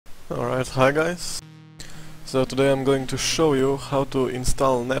Alright, hi guys. So today I'm going to show you how to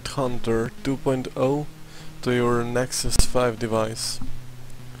install NetHunter 2.0 to your Nexus 5 device.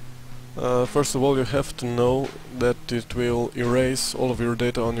 First of all, you have to know that it will erase all of your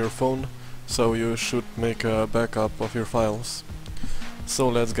data on your phone, so you should make a backup of your files. So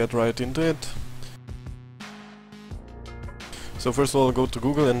let's get right into it. So first of all, go to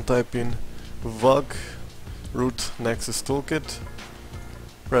Google and type in VUG root Nexus toolkit.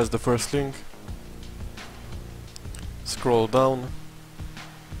 Press the first link, scroll down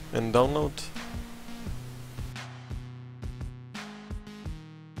and download.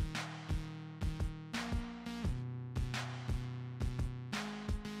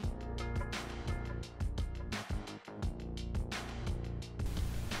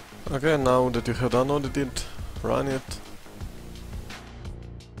 Okay, now that you have downloaded it, run it.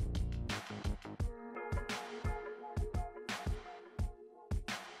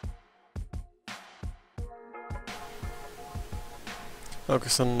 Okay,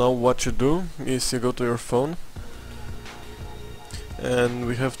 so now what you do is you go to your phone and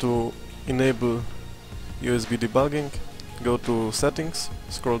we have to enable USB debugging. Go to settings,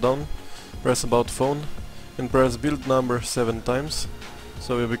 scroll down, press about phone and press build number 7 times,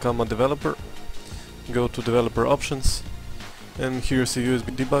 so you become a developer. Go to developer options and here you see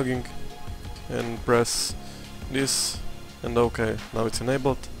USB debugging and press this and OK, now it's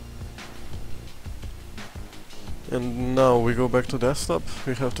enabled. And now we go back to desktop.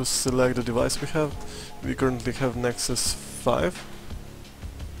 We have to select the device we have. We currently have Nexus 5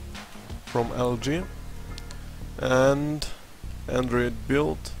 from LG and Android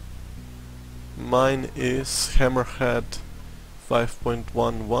build. Mine is Hammerhead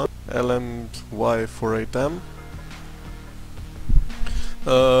 5.11 LMY48M.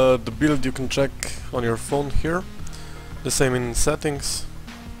 The build you can check on your phone here. The same in settings.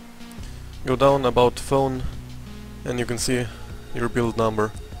 Go down about phone and you can see your build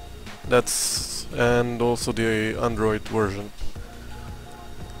number. And also the Android version.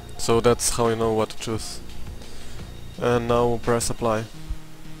 So that's how you know what to choose. And now press apply.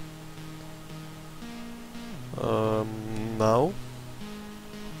 Now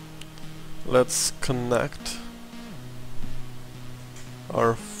let's connect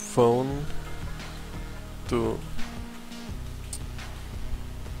our phone to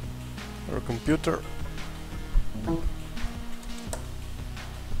our computer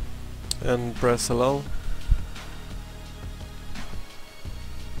and press allow.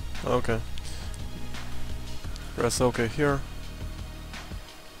 Okay. Press OK here.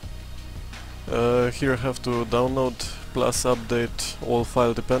 Here I have to download plus update all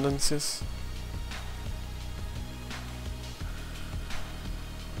file dependencies.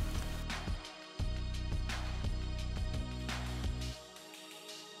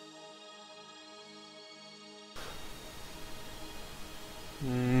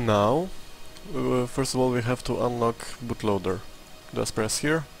 Now, first of all we have to unlock Bootloader. Just press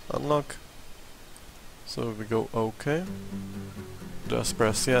here, unlock. So we go OK. Just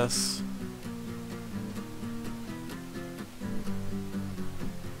press yes.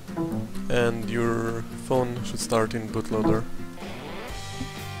 And your phone should start in Bootloader.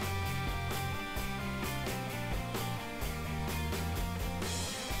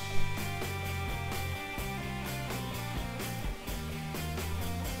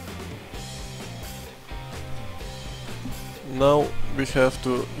 Now we have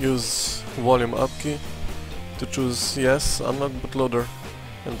to use volume up key to choose yes, unlock bootloader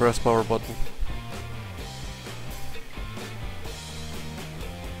and press power button.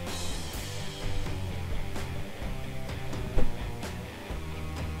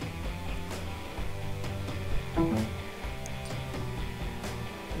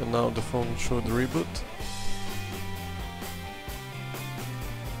 And now the phone should reboot.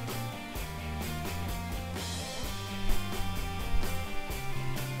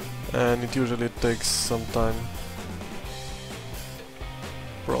 And it usually takes some time,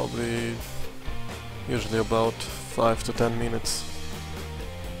 probably usually about 5 to 10 minutes.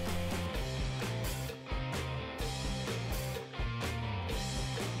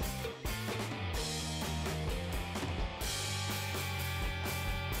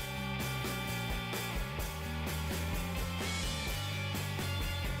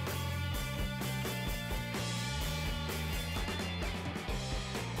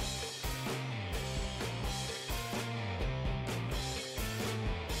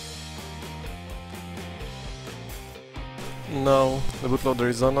 Now the bootloader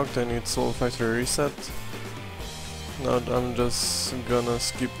is unlocked and it's all factory reset. Now I'm just gonna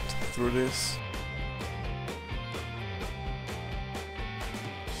skip through this.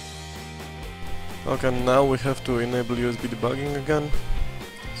 Okay, now we have to enable USB debugging again.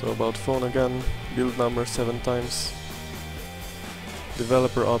 So about phone again, build number 7 times,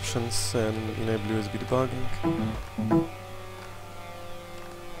 developer options and enable USB debugging.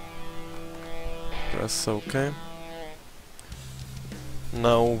 Press OK.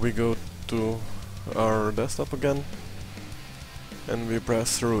 Now we go to our desktop again and we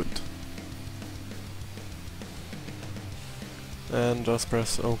press root. And just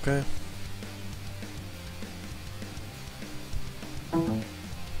press OK.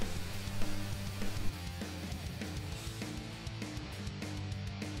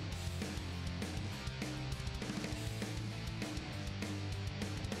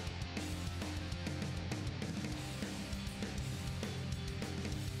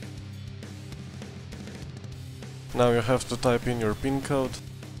 Now you have to type in your PIN code.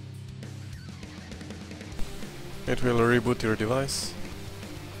 It will reboot your device.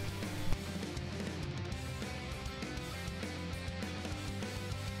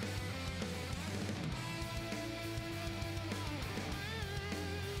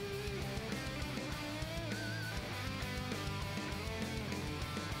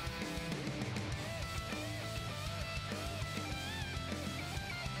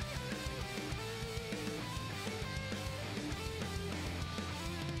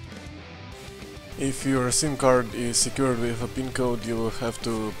 If your SIM card is secured with a PIN code, you will have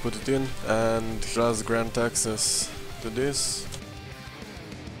to put it in and just grant access to this.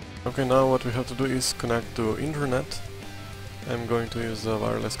 Okay, now what we have to do is connect to internet. I'm going to use a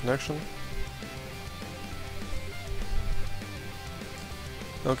wireless connection.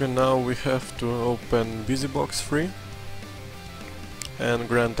 Okay, now we have to open BusyBox free and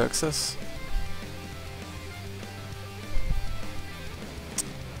grant access.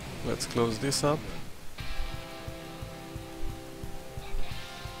 Let's close this up.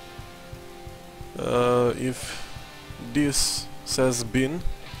 If this says bin,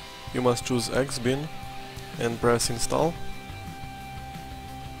 you must choose Xbin and press install.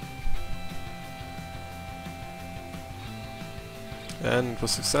 And it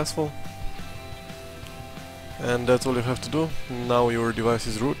was successful. And that's all you have to do. Now your device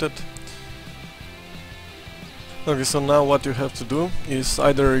is rooted. Okay, so now what you have to do is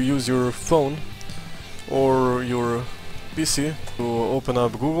either use your phone or your PC to open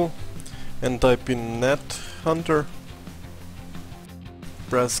up Google and type in NetHunter.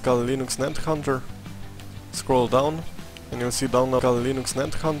 Press Kali Linux NetHunter, scroll down and you'll see download Kali Linux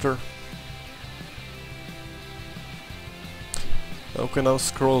NetHunter. Okay, now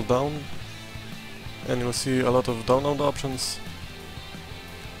scroll down and you'll see a lot of download options.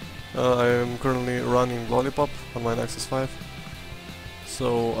 I am currently running Lollipop on my Nexus 5,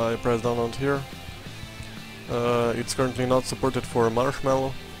 so I press download here. It's currently not supported for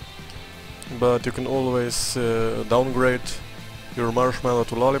Marshmallow, but you can always downgrade your Marshmallow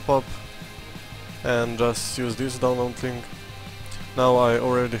to Lollipop and just use this download link. Now I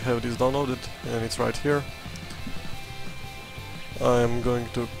already have this downloaded and it's right here. I'm going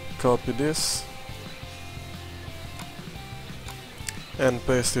to copy this and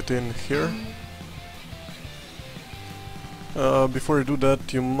paste it in here. Before you do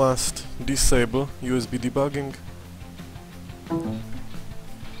that, you must disable USB debugging.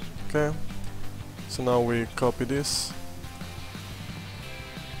 Okay, so now we copy this.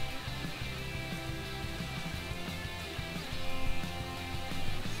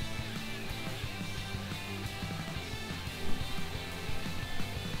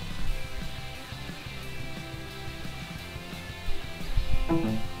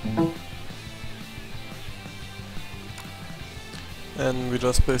 And we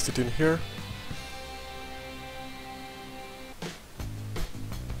just paste it in here.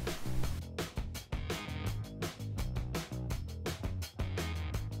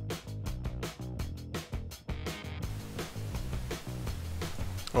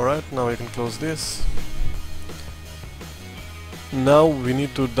 Alright, now I can close this. Now we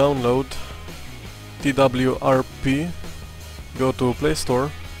need to download TWRP. Go to Play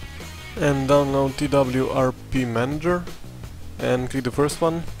Store and download TWRP Manager and click the first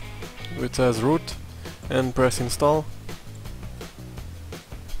one which says root and press install.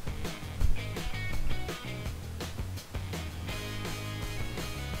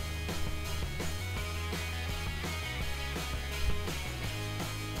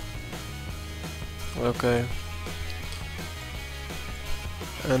 Okay,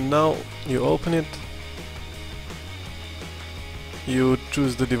 and now you open it, you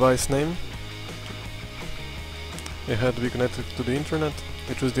choose the device name. It had to be connected to the internet.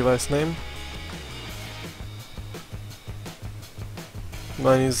 You choose device name.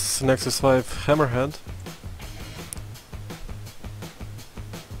 Mine is Nexus 5 Hammerhead.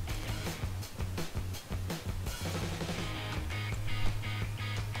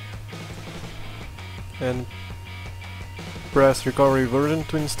 And press recovery version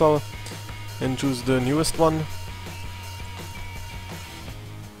to install and choose the newest one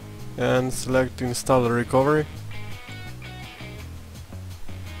and select install recovery.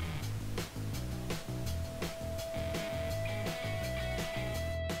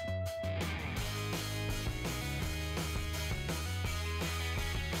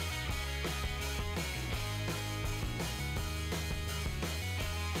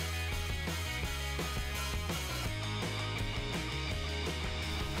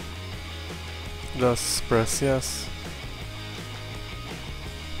 Just press yes.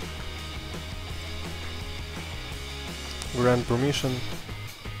 Grant permission.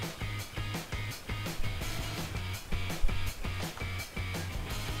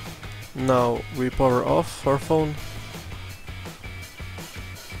 Now we power off our phone.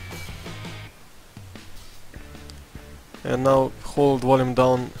 And now hold volume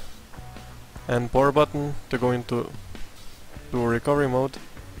down and power button to go into recovery mode.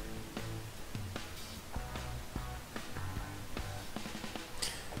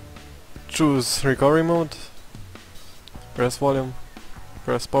 Choose recovery mode, press volume,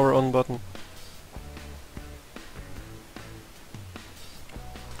 press power on button.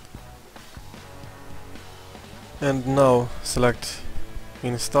 And now select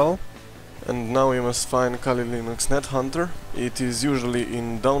install. And now you must find Kali Linux Net Hunter. It is usually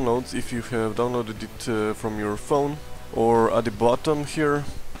in downloads if you have downloaded it from your phone, or at the bottom here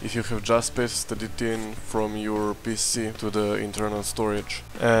if you have just pasted it in from your PC to the internal storage,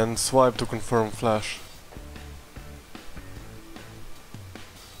 and swipe to confirm flash.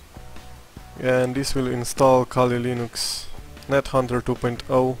 And this will install Kali Linux Net Hunter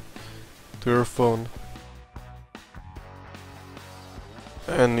 2.0 to your phone.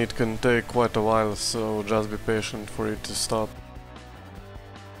 And it can take quite a while, so just be patient for it to stop.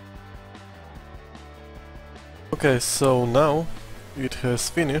 Okay, so now it has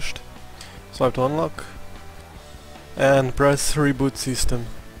finished. Swipe to unlock and press reboot system.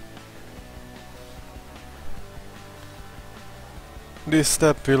 This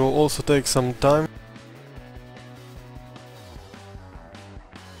step will also take some time.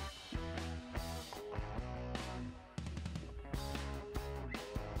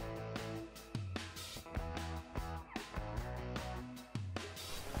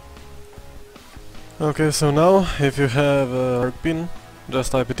 Okay, so now if you have a pin,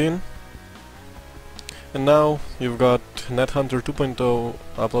 just type it in. And now you've got NetHunter 2.0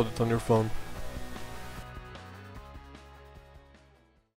 uploaded on your phone.